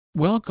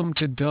Welcome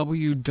to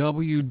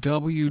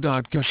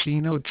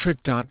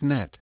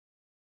www.casinotrick.net.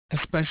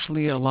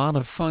 Especially a lot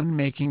of fun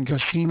making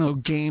casino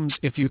games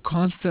if you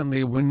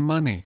constantly win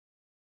money.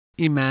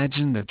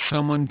 Imagine that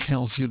someone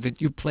tells you that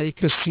you play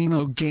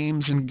casino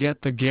games and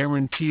get the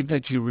guarantee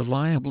that you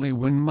reliably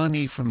win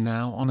money from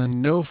now on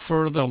and no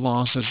further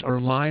losses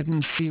or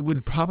latency.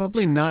 Would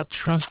probably not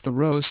trust the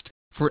roast.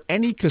 For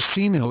any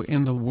casino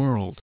in the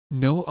world,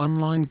 no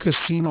online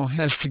casino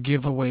has to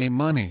give away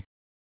money.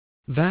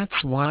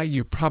 That's why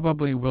you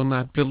probably will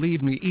not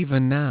believe me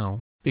even now,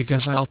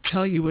 because I'll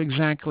tell you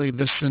exactly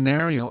the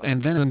scenario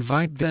and then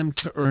invite them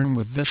to earn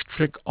with this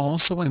trick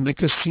also in the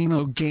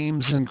casino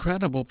game's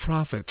incredible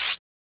profits.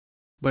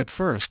 But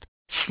first,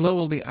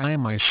 slowly, I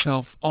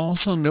myself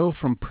also know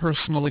from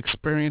personal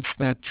experience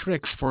that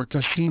tricks for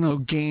casino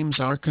games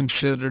are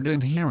considered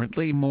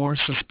inherently more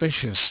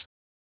suspicious.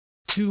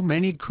 Too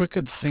many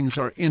crooked things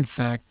are in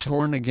fact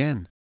torn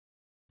again.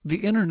 The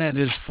internet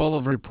is full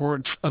of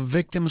reports of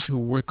victims who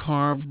were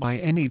carved by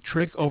any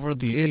trick over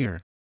the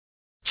ear.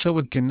 So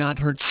it cannot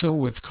hurt. So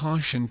with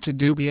caution to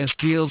dubious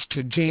deals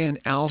to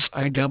J&Ls.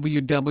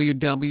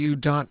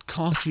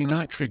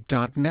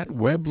 www.casinotrick.net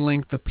web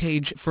link. The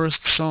page first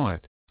saw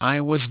it, I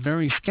was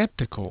very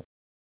skeptical.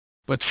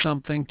 But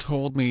something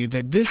told me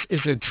that this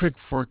is a trick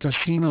for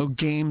casino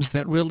games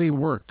that really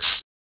works.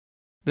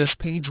 This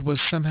page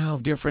was somehow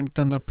different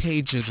than the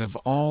pages of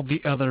all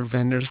the other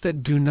vendors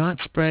that do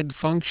not spread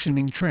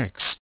functioning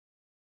tricks.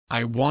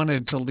 I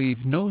wanted to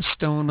leave no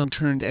stone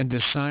unturned and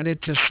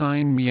decided to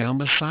sign me on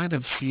the side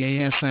of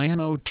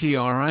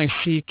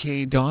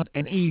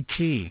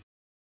casinotrick.net.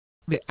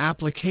 The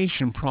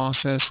application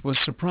process was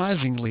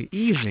surprisingly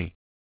easy.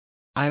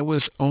 I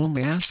was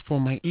only asked for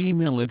my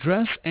email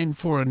address and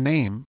for a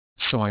name,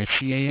 so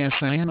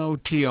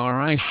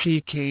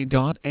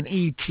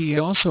casinotrick.net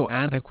also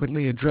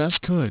adequately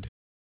addressed could.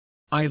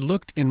 I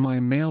looked in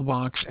my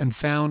mailbox and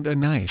found a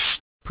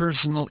nice,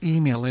 personal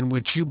email in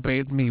which you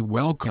bade me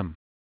welcome.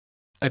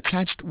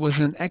 Attached was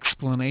an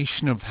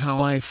explanation of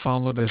how I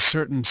followed a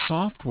certain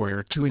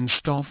software to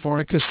install for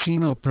a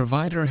casino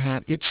provider,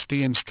 had itched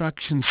the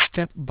instructions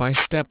step by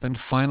step, and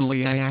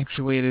finally I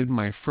actuated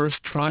my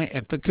first try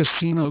at the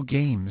casino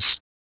games.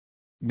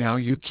 Now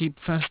you keep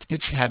fast.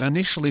 It had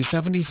initially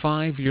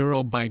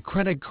 €75 by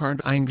credit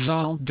card. I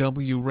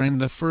ran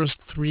the first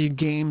 3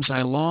 games.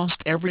 I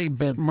lost every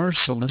bet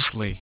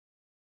mercilessly.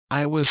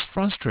 I was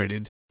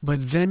frustrated,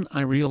 but then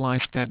I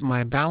realized that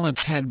my balance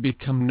had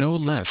become no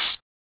less.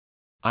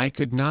 I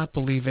could not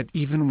believe it.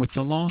 Even with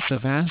the loss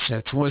of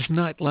assets was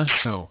not less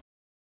so.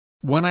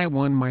 When I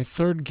won my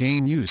 3rd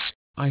game,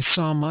 I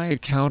saw my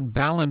account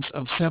balance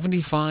of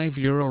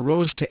 €75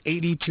 rose to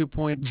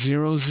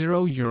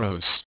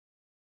 €82.00.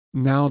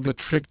 Now the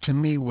trick to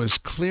me was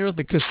clear.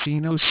 The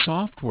casino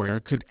software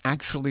could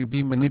actually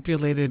be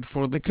manipulated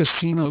for the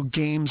casino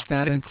games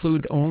that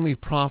include only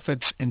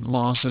profits and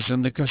losses,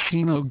 and the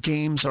casino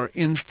games are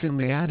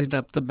instantly added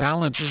up the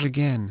balances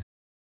again.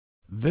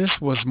 This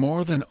was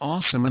more than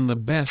awesome and the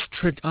best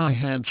trick I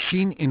had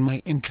seen in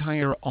my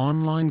entire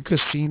online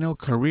casino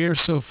career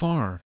so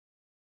far.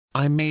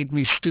 I made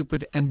me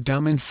stupid and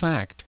dumb, in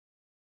fact.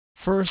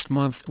 First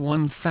month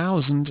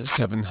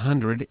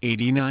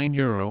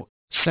 €1,789,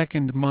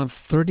 second month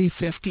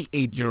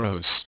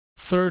 €30.58,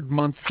 third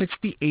month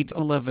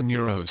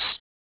 €68.11.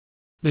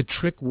 The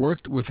trick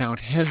worked without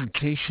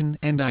hesitation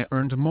and I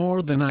earned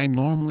more than I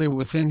normally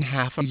within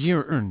half a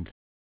year earned.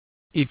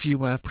 If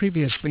you have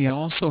previously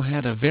also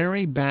had a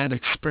very bad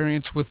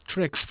experience with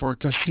tricks for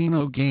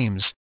casino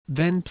games,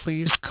 then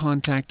please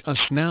contact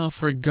us now,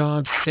 for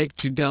God's sake,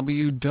 to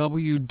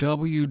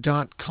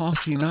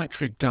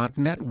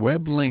www.casinotrick.net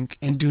web link,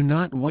 and do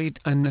not wait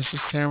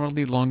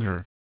unnecessarily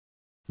longer.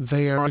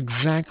 They are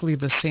exactly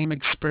the same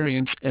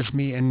experience as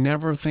me, and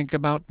never think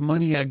about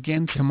money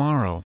again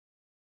tomorrow.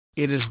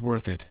 It is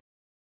worth it.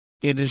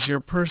 It is your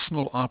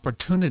personal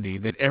opportunity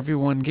that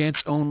everyone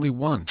gets only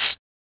once.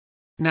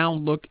 Now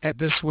look at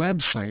this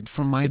website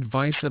for my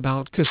advice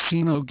about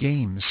casino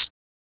games.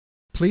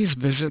 Please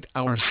visit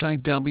our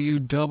site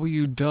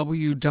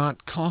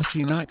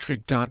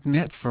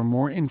www.casinotrick.net for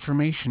more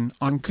information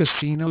on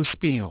casino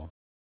Spiele.